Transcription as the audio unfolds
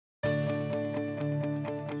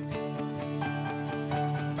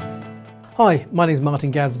Hi, my name is Martin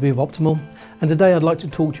Gadsby of Optimal, and today I'd like to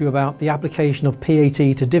talk to you about the application of PAT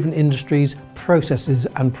to different industries, processes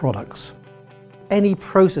and products. Any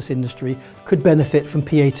process industry could benefit from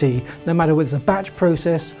PAT, no matter whether it's a batch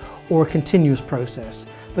process or a continuous process.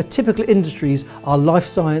 But typical industries are life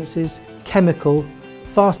sciences, chemical,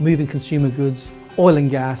 fast-moving consumer goods, oil and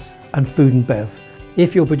gas, and food and bev.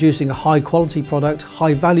 If you're producing a high-quality product,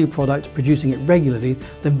 high-value product, producing it regularly,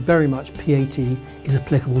 then very much PAT is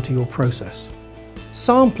applicable to your process.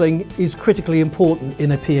 Sampling is critically important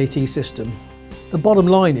in a PAT system. The bottom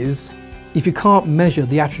line is, if you can't measure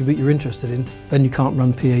the attribute you're interested in, then you can't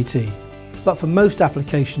run PAT. But for most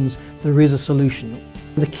applications, there is a solution.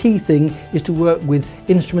 The key thing is to work with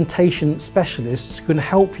instrumentation specialists who can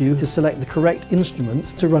help you to select the correct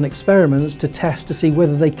instrument, to run experiments, to test to see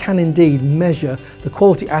whether they can indeed measure the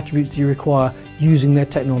quality attributes you require using their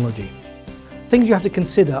technology. Things you have to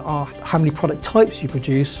consider are how many product types you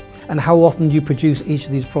produce and how often you produce each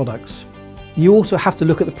of these products. You also have to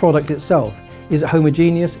look at the product itself. Is it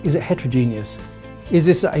homogeneous? Is it heterogeneous? Is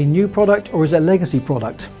this a new product or is it a legacy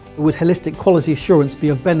product? Would holistic quality assurance be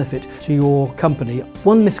of benefit to your company?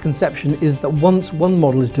 One misconception is that once one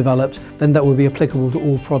model is developed, then that will be applicable to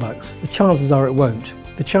all products. The chances are it won't.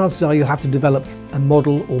 The chances are you'll have to develop a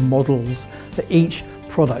model or models for each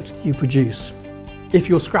product you produce. If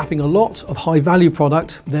you're scrapping a lot of high-value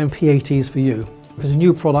product, then PAT is for you. If it's a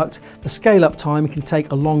new product, the scale-up time can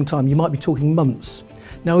take a long time. You might be talking months.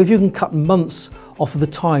 Now, if you can cut months off of the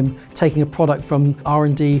time taking a product from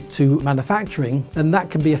R&D to manufacturing, then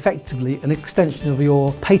that can be effectively an extension of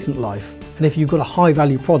your patent life. And if you've got a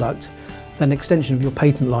high-value product, then extension of your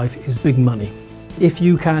patent life is big money. If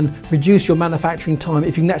you can reduce your manufacturing time,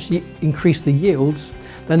 if you can actually increase the yields,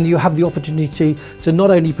 then you have the opportunity to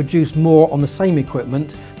not only produce more on the same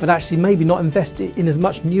equipment, but actually maybe not invest in as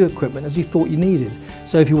much new equipment as you thought you needed.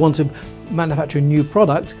 So if you want to manufacture a new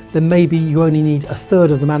product, then maybe you only need a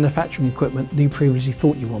third of the manufacturing equipment that you previously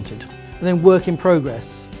thought you wanted. And then work in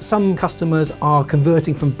progress. Some customers are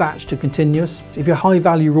converting from batch to continuous. If you're high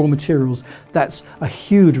value raw materials, that's a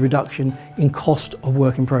huge reduction in cost of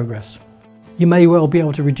work in progress. You may well be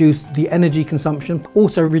able to reduce the energy consumption,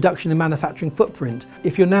 also a reduction in manufacturing footprint.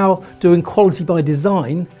 If you're now doing quality by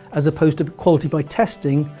design as opposed to quality by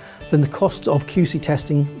testing, then the cost of QC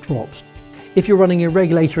testing drops. If you're running a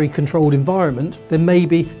regulatory controlled environment, then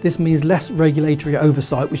maybe this means less regulatory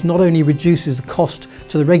oversight, which not only reduces the cost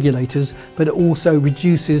to the regulators, but it also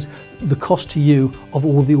reduces the cost to you of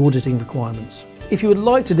all the auditing requirements. If you would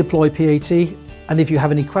like to deploy PAT, and if you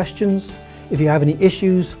have any questions, if you have any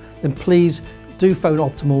issues, then please do phone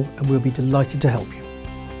Optimal and we'll be delighted to help you.